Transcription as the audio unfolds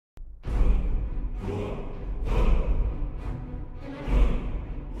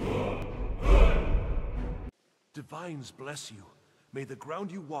divines bless you. May the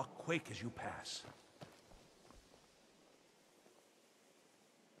ground you walk quake as you pass.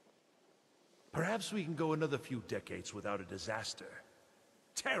 Perhaps we can go another few decades without a disaster.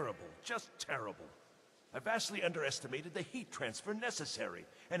 Terrible, just terrible. I vastly underestimated the heat transfer necessary,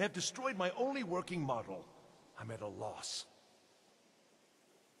 and have destroyed my only working model. I'm at a loss.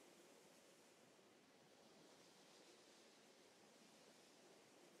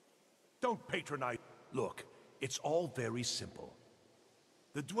 Don't patronize. Look, it's all very simple.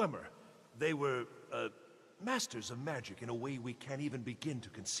 The Dwemer, they were, masters of magic in a way we can't even begin to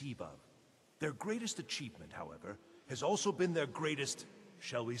conceive of. Their greatest achievement, however, has also been their greatest,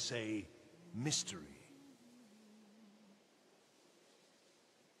 shall we say, mystery.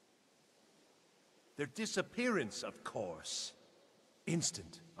 Their disappearance, of course.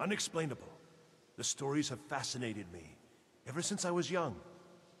 Instant, unexplainable. The stories have fascinated me. Ever since I was young,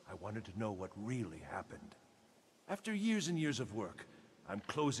 I wanted to know what really happened. After years and years of work, I'm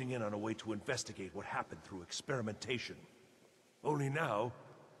closing in on a way to investigate what happened through experimentation. Only now,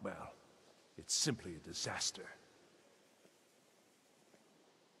 well, it's simply a disaster.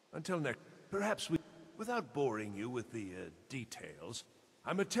 Until next, perhaps without boring you with the details,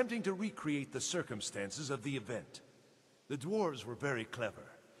 I'm attempting to recreate the circumstances of the event. The dwarves were very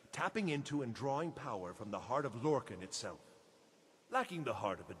clever, tapping into and drawing power from the heart of Lorcan itself. Lacking the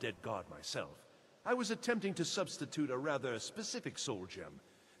heart of a dead god myself, I was attempting to substitute a rather specific soul gem,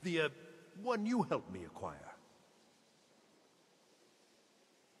 the one you helped me acquire.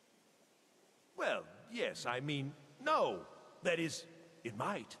 Well, yes, I mean, no. That is, it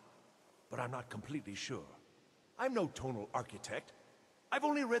might, but I'm not completely sure. I'm no tonal architect. I've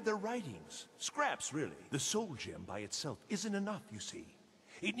only read their writings. Scraps, really. The soul gem by itself isn't enough, you see.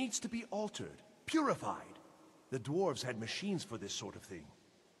 It needs to be altered, purified. The dwarves had machines for this sort of thing.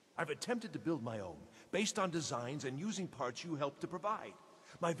 I've attempted to build my own, based on designs and using parts you helped to provide.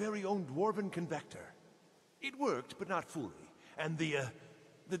 My very own Dwarven convector. It worked, but not fully, and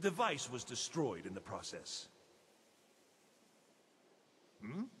the device was destroyed in the process.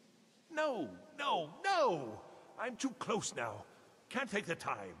 No, no, no! I'm too close now. Can't take the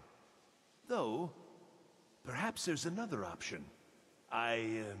time. Though, perhaps there's another option.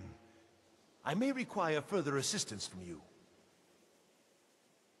 I may require further assistance from you.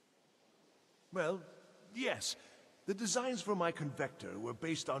 Well, yes. The designs for my convector were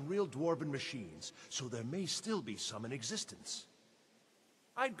based on real Dwarven machines, so there may still be some in existence.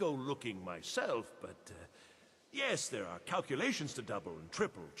 I'd go looking myself, but yes, there are calculations to double and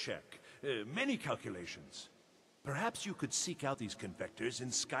triple check. Many calculations. Perhaps you could seek out these convectors in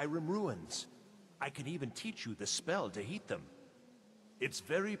Skyrim ruins. I can even teach you the spell to heat them. It's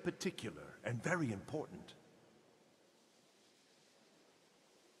very particular and very important.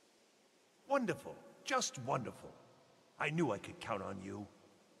 Wonderful. Just wonderful. I knew I could count on you.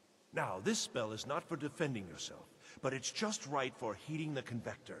 Now, this spell is not for defending yourself, but it's just right for heating the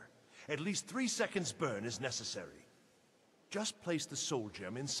convector. At least 3 seconds burn is necessary. Just place the soul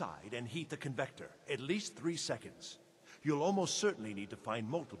gem inside and heat the convector. At least 3 seconds. You'll almost certainly need to find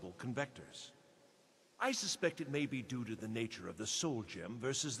multiple convectors. I suspect it may be due to the nature of the soul gem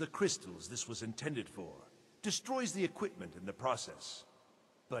versus the crystals this was intended for. Destroys the equipment in the process.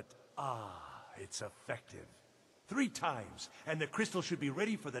 But, it's effective. 3 times, and the crystal should be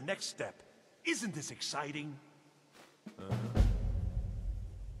ready for the next step. Isn't this exciting?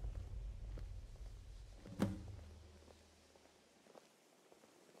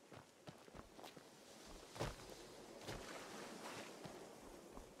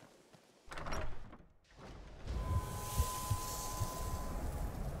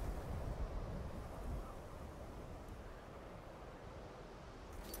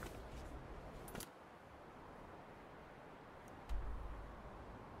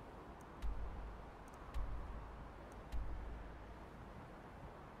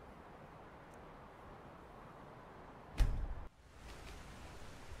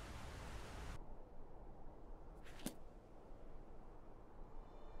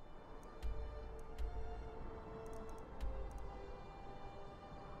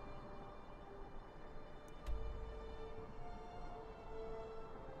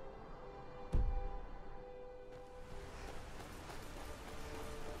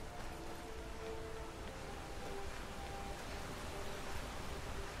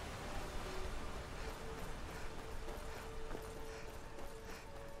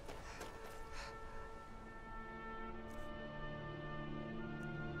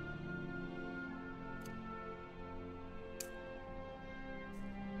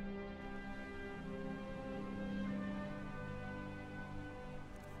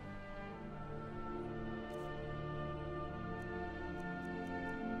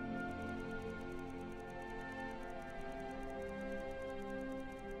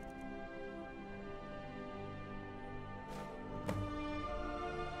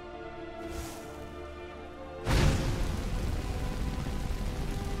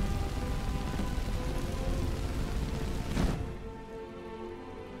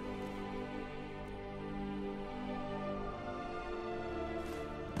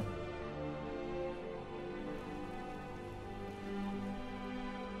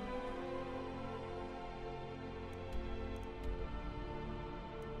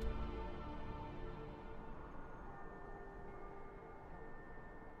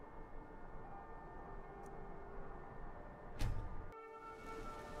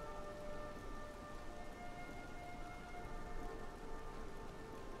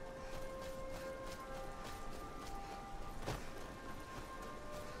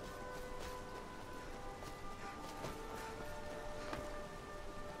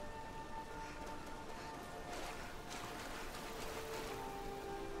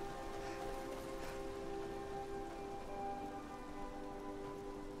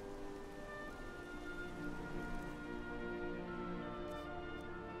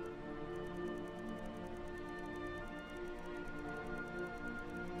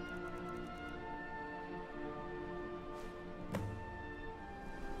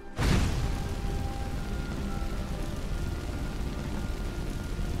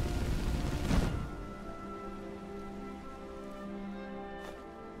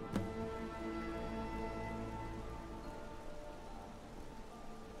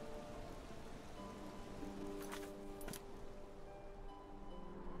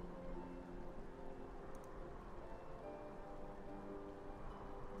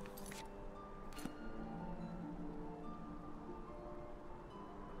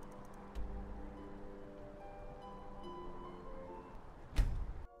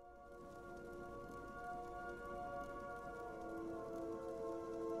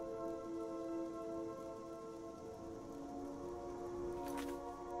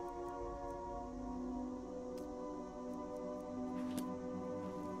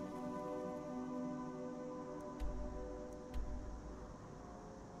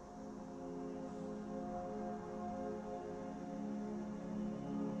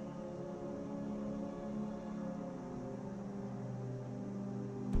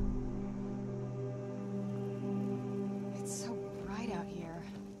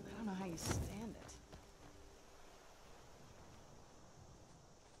 you stand it.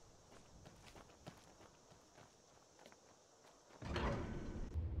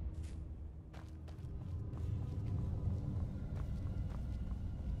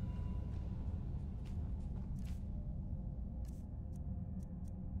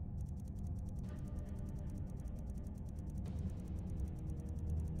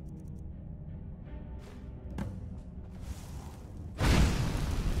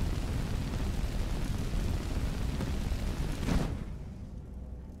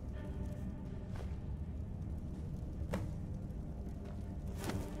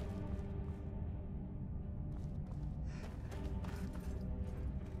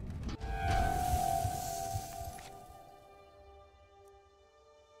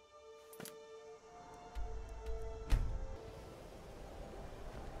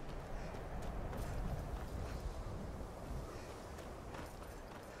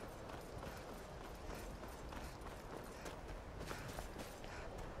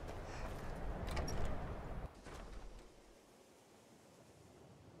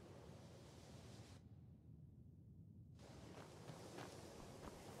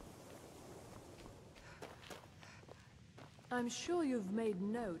 I'm sure you've made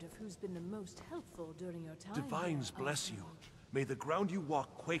note of who's been the most helpful during your time. Divines here, bless you. Arniel. May the ground you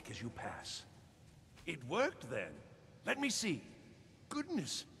walk quake as you pass. It worked then. Let me see.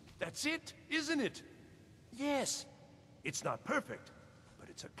 Goodness, that's it, isn't it? Yes. It's not perfect, but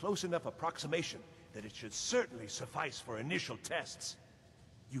it's a close enough approximation that it should certainly suffice for initial tests.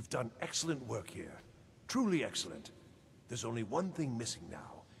 You've done excellent work here. Truly excellent. There's only one thing missing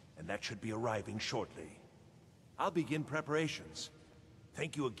now, and that should be arriving shortly. I'll begin preparations.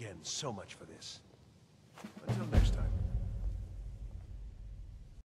 Thank you again so much for this. Until next time.